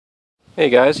Hey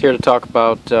guys, here to talk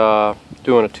about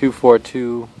doing a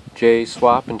 242J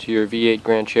swap into your V8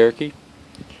 Grand Cherokee.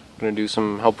 I'm going to do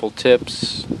some helpful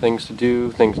tips, things to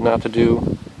do, things not to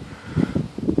do.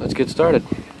 Let's get started.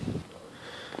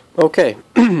 Okay,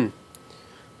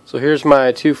 so here's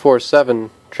my 247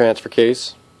 transfer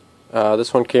case.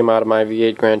 This one came out of my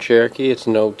V8 Grand Cherokee. It's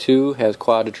an 02, has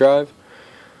quad drive.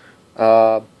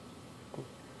 This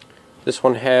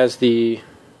one has the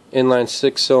inline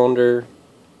 6-cylinder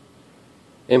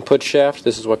input shaft.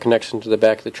 This is what connects into the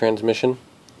back of the transmission.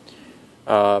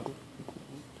 The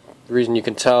reason you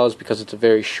can tell is because it's a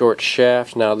very short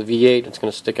shaft. Now the V8, it's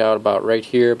going to stick out about right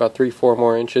here, about 3-4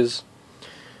 more inches.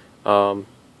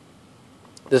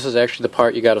 This is actually the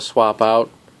part you got to swap out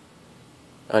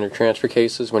on your transfer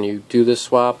cases when you do this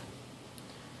swap.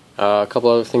 A couple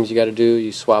other things you got to do: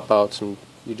 you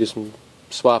do some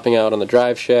swapping out on the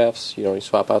drive shafts. You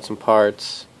swap out some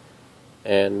parts,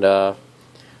 and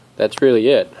that's really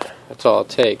it. That's all it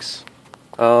takes.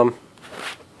 Talk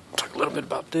a little bit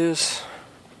about this.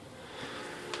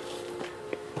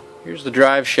 Here's the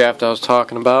drive shaft I was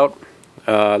talking about.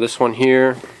 This one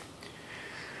here.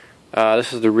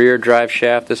 This is the rear drive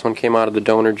shaft. This one came out of the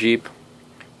donor Jeep.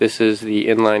 This is the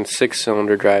inline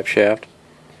 6-cylinder drive shaft.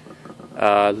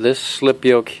 This slip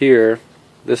yoke here,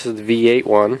 this is the V8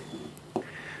 one.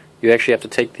 You actually have to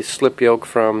take the slip yoke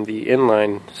from the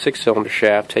inline 6-cylinder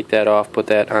shaft, take that off, put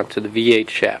that onto the V8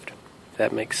 shaft, if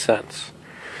that makes sense.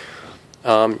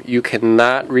 You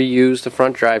cannot reuse the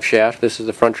front drive shaft. This is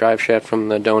the front drive shaft from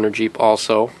the donor Jeep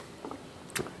also.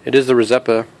 It is the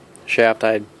Rezepa shaft.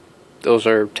 Those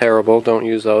are terrible. Don't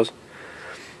use those.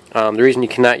 The reason you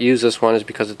cannot use this one is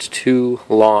because it's too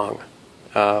long.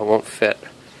 It won't fit.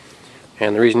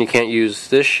 And the reason you can't use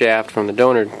this shaft from the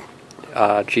donor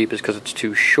Jeep is because it's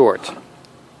too short.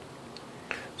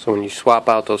 So when you swap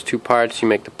out those two parts, you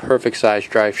make the perfect size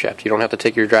drive shaft. You don't have to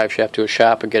take your drive shaft to a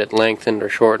shop and get it lengthened or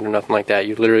shortened or nothing like that.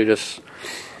 You literally just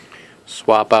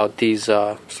swap out these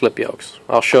slip yokes.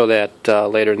 I'll show that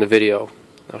later in the video.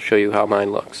 I'll show you how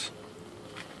mine looks.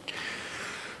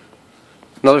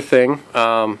 Another thing,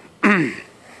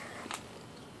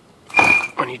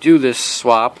 when you do this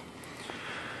swap,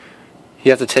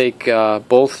 you have to take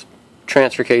both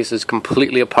transfer cases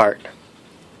completely apart,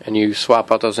 and you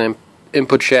swap out those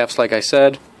input shafts like I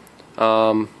said.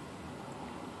 A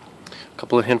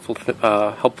couple of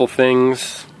helpful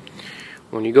things: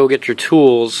 when you go get your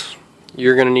tools,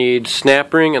 you're going to need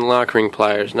snap ring and lock ring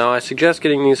pliers. Now I suggest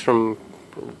getting these from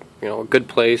a good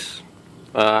place.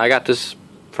 I got this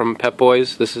from Pep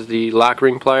Boys. This is the lock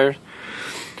ring pliers.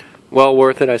 Well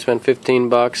worth it. I spent 15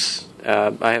 bucks.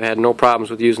 I have had no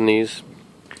problems with using these.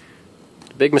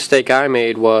 The big mistake I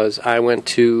made was I went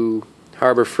to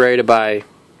Harbor Freight to buy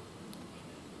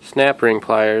snap ring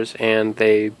pliers, and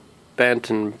they bent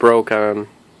and broke on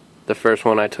the first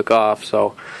one I took off.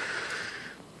 So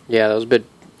yeah, that was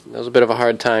a bit of a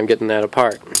hard time getting that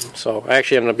apart. So I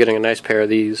actually ended up getting a nice pair of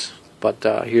these. But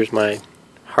here's my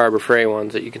Harbor Freight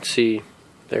ones that you can see.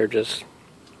 They're just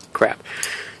crap.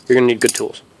 You're going to need good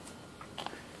tools.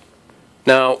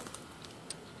 Now,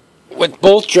 with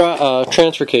both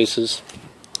transfer cases,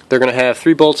 they're going to have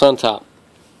 3 bolts on top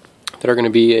that are going to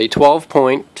be a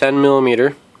 12-point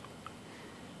 10mm.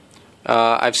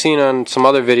 I've seen on some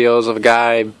other videos of a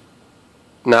guy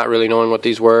not really knowing what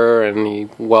these were, and he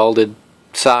welded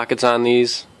sockets on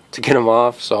these to get them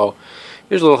off. So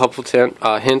here's a little helpful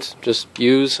hint. Just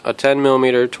use a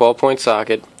 10mm 12-point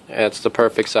socket. That's the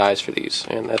perfect size for these,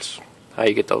 and that's how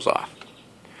you get those off.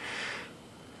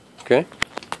 Okay.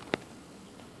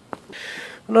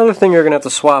 Another thing you're going to have to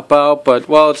swap out, but,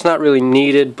 well, it's not really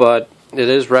needed, but it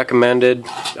is recommended,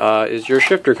 is your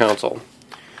shifter console.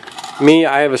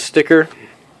 I have a sticker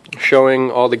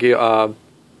showing all the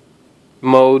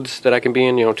modes that I can be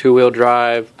in, 2-wheel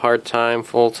drive, part-time,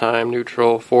 full-time,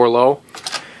 neutral, 4-low,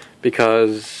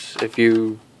 because if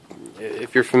you're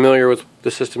familiar with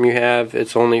the system you have,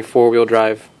 it's only 4-wheel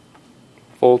drive,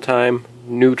 full-time,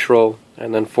 neutral,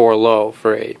 and then 4-low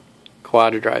for a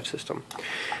quad drive system.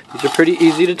 These are pretty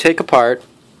easy to take apart.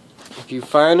 If you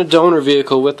find a donor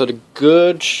vehicle with a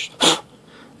good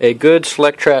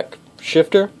select track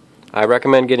shifter, I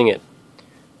recommend getting it.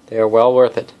 They are well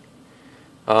worth it.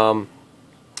 Do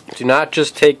not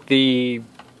just take the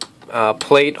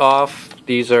plate off.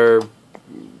 These are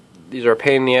a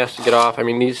pain in the ass to get off. I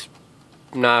mean, these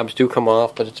knobs do come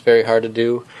off, but it's very hard to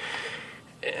do,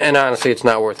 and honestly it's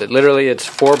not worth it. Literally, it's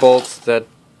 4 bolts that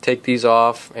take these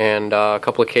off, and a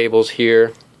couple of cables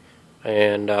here,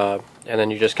 and then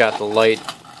you just got the light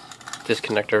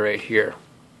disconnector right here.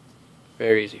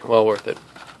 Very easy, well worth it.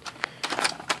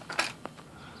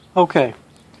 Okay,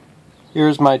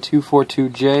 Here's my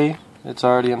 242J. It's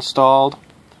already installed.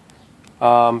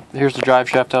 Here's the drive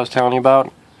shaft I was telling you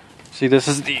about. See, this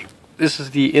is the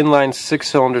inline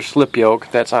 6-cylinder slip yoke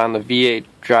that's on the V8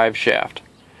 drive shaft.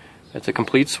 It's a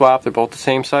complete swap. They're both the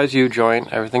same size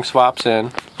U-joint. Everything swaps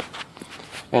in.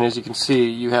 And as you can see,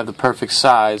 you have the perfect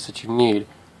size that you need.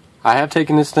 I have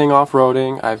taken this thing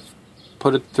off-roading. I've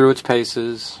put it through its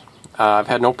paces. I've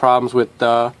had no problems with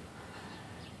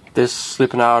this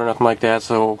slipping out or nothing like that,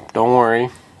 so don't worry.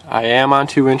 I am on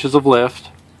 2 inches of lift.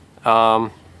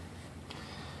 I'm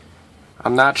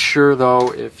not sure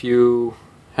though if you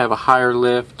have a higher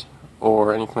lift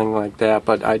or anything like that,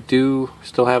 but I do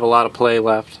still have a lot of play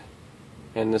left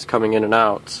in this coming in and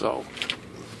out, so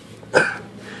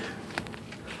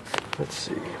let's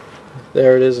see.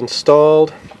 There it is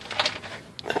installed,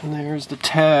 and there's the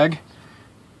tag.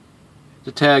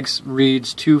 The tag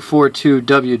reads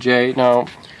 242WJ. Now,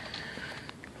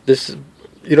 this,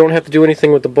 you don't have to do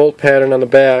anything with the bolt pattern on the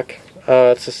back.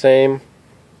 It's the same.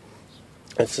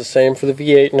 It's the same for the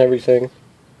V8 and everything.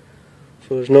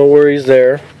 So there's no worries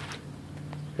there.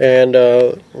 And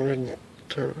one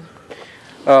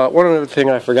other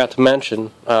thing I forgot to mention: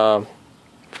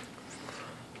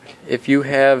 if you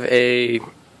have a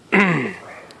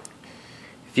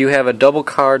double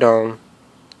cardone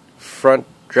front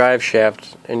drive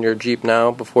shaft in your Jeep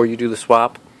now before you do the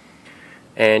swap,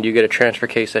 and you get a transfer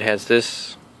case that has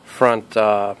this front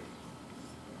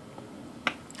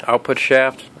output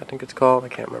shaft, I think it's called, I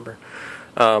can't remember,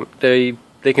 they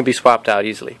can be swapped out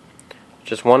easily.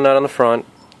 Just one nut on the front,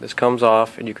 this comes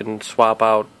off, and you can swap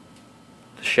out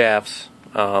the shafts.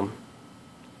 I'll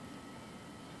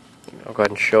go ahead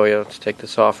and show you. Let's take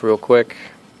this off real quick.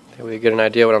 That way you get an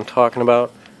idea what I'm talking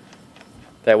about.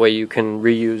 That way you can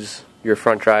reuse your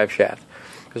front drive shaft.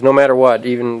 Because no matter what,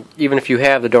 even if you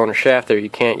have the donor shaft there, you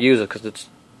can't use it because it's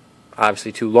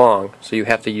obviously too long. So you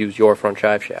have to use your front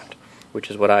drive shaft, which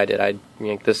is what I did. I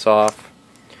yanked this off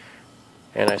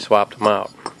and I swapped them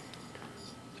out.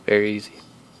 It's very easy.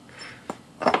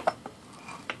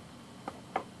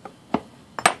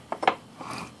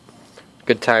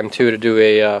 Good time too to do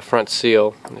a front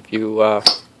seal if you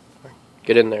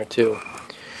get in there too.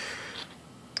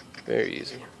 Very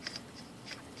easy.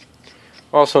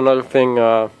 Also, another thing,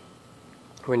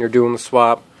 when you're doing the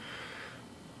swap,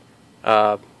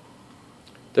 there's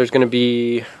going to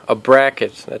be a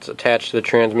bracket that's attached to the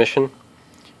transmission,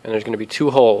 and there's going to be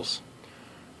 2 holes.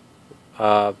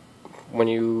 When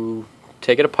you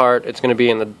take it apart, it's going to be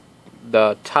in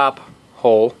the top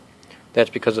hole. That's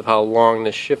because of how long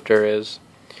this shifter is.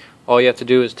 All you have to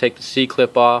do is take the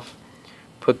C-clip off,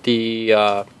 put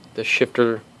the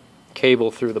shifter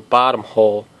cable through the bottom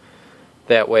hole.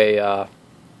 That way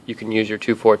you can use your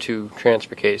 242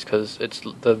 transfer case, because it's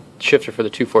the shifter for the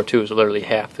 242 is literally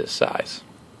half this size.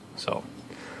 So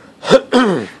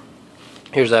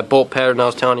here's that bolt pattern I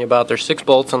was telling you about. There's 6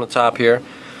 bolts on the top here,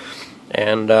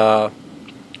 and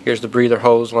here's the breather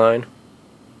hose line.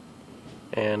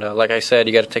 And like I said,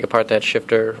 you got to take apart that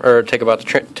shifter, or take apart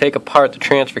the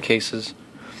transfer cases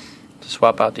to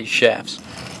swap out these shafts.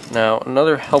 Now,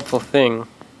 another helpful thing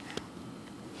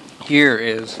here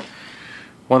is,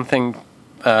 one thing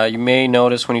you may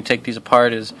notice when you take these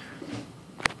apart is,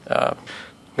 I'm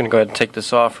going to go ahead and take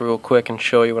this off real quick and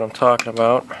show you what I'm talking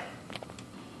about.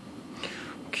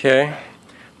 Okay,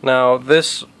 now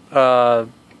this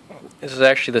is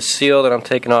actually the seal that I'm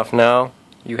taking off now.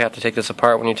 You have to take this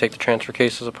apart when you take the transfer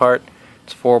cases apart.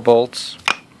 It's 4 bolts.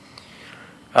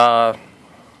 This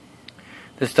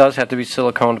does have to be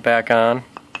siliconed back on.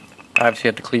 Obviously you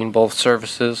have to clean both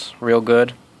surfaces real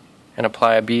good and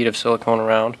apply a bead of silicone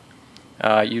around.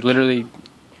 You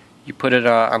put it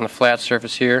on the flat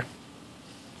surface here,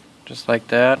 just like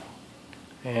that,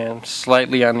 and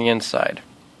slightly on the inside.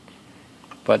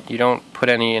 But you don't put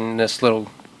any in this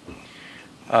little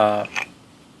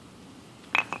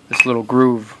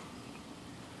groove.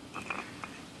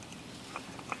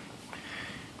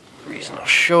 The reason I'll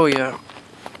show you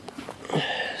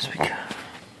is because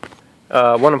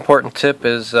one important tip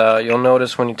is you'll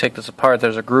notice when you take this apart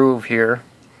there's a groove here,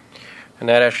 and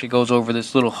that actually goes over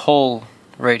this little hole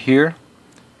right here.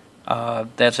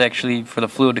 That's actually for the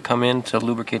fluid to come in to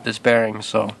lubricate this bearing,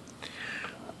 so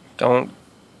don't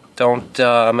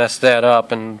mess that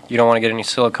up, and you don't want to get any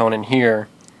silicone in here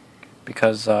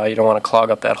because you don't want to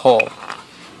clog up that hole.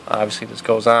 Obviously this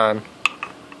goes on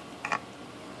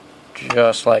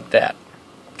just like that.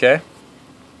 Okay?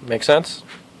 Make sense?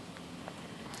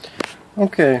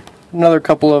 Okay, another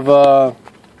couple of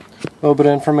little bit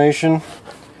of information.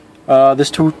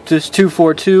 This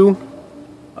 242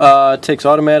 takes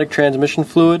automatic transmission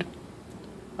fluid.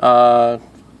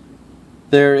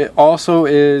 There also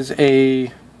is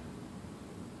a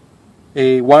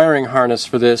wiring harness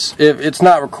for this. It's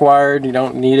not required, you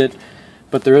don't need it,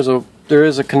 but there is a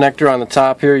connector on the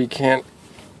top here.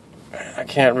 I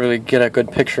can't really get a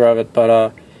good picture of it,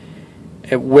 but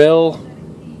it will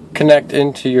connect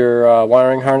into your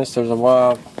wiring harness. There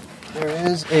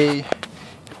is a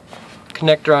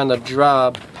connector on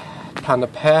the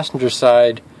passenger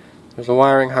side. There's a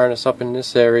wiring harness up in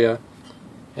this area,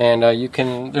 and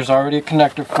there's already a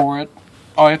connector for it.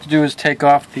 All you have to do is take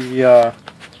off the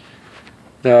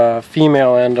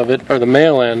female end of it, or the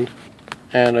male end,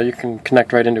 and you can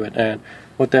connect right into it. And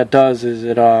what that does is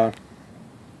it on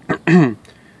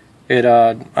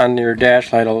your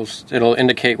dash light it'll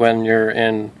indicate when you're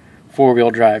in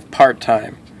four-wheel drive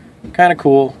part-time. Kind of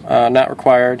cool. Not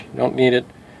required. You don't need it,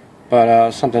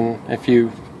 but something if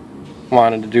you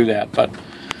wanted to do that. But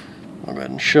I'll go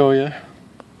ahead and show you.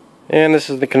 And this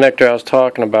is the connector I was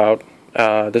talking about.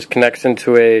 This connects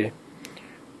into a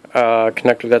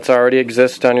connector that's already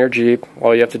exists on your Jeep.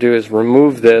 All you have to do is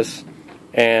remove this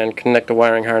and connect the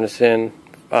wiring harness in,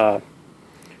 and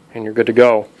you're good to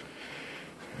go.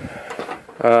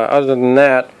 Other than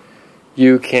that,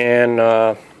 you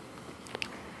can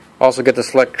also get the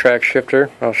select track shifter.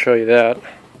 I'll show you that.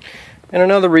 And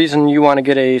another reason you want to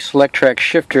get a select track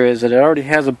shifter is that it already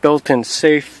has a built-in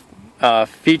safe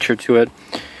feature to it.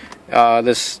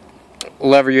 This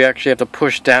lever you actually have to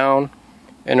push down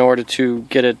in order to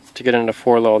get it into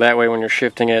 4-low. That way when you're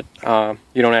shifting it,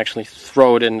 you don't actually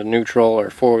throw it into neutral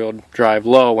or four-wheel drive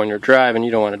low when you're driving.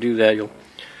 You don't want to do that. You'll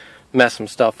mess some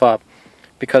stuff up.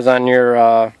 Because on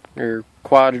your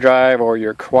quad drive or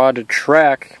your quad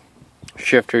track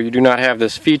shifter, you do not have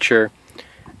this feature,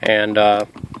 and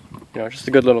just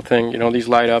a good little thing. These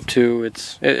light up too.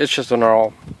 It's just an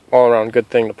all-around good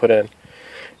thing to put in.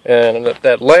 And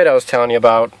that light I was telling you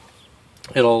about,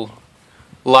 it'll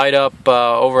light up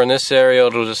over in this area.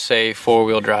 It'll just say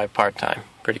four-wheel drive part-time.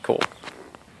 Pretty cool.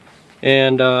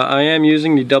 And I am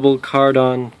using the double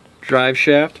card-on drive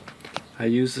shaft. I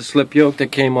used the slip yoke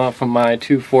that came off of my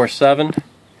 247.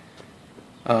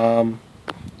 As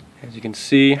you can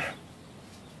see.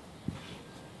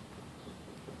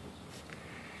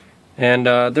 And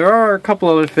there are a couple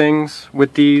other things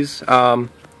with these. It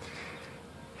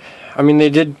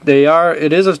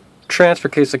is a transfer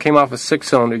case that came off a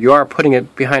 6-cylinder. You are putting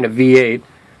it behind a V8,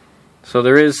 so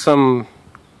there is some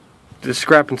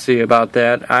discrepancy about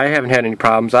that. I haven't had any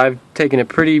problems. I've taken it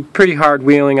pretty hard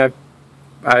wheeling.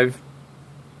 I've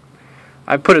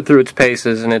put it through its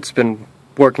paces, and it's been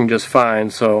working just fine.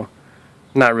 So,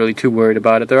 not really too worried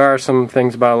about it. There are some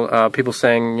things about people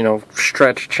saying,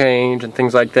 stretch change and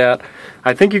things like that.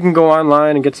 I think you can go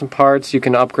online and get some parts. You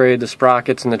can upgrade the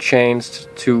sprockets and the chains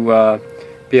to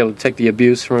be able to take the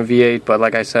abuse from a V8. But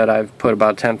like I said, I've put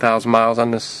about 10,000 miles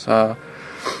on this, and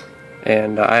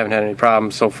I haven't had any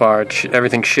problems so far.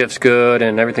 Everything shifts good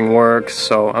and everything works.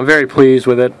 So I'm very pleased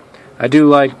with it. I do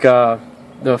like the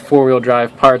four-wheel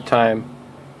drive part-time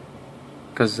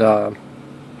because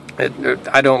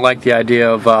I don't like the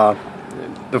idea of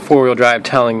the four-wheel drive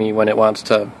telling me when it wants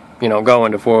to, go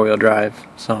into four-wheel drive.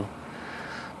 So,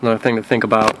 another thing to think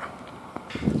about.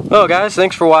 Well, guys,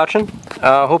 thanks for watching.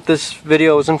 Hope this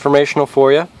video was informational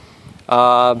for you.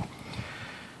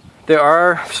 There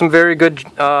are some very good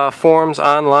forums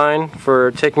online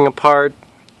for taking apart,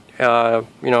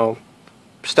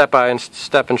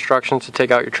 step-by-step instructions to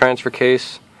take out your transfer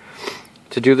case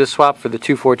to do this swap for the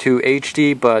 242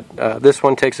 HD, but this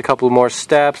one takes a couple more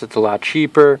steps. It's a lot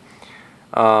cheaper.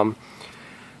 You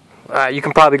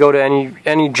can probably go to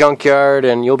any junkyard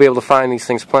and you'll be able to find these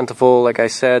things plentiful. Like I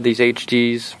said, these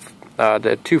HDs,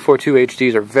 the 242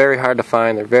 HDs are very hard to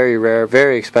find. They're very rare,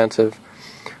 very expensive,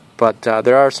 but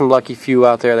there are some lucky few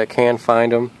out there that can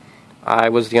find them. I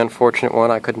was the unfortunate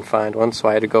one. I couldn't find one, so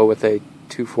I had to go with a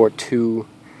 242J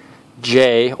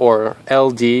or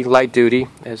LD, light duty,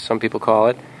 as some people call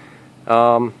it.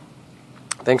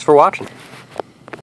 Thanks for watching.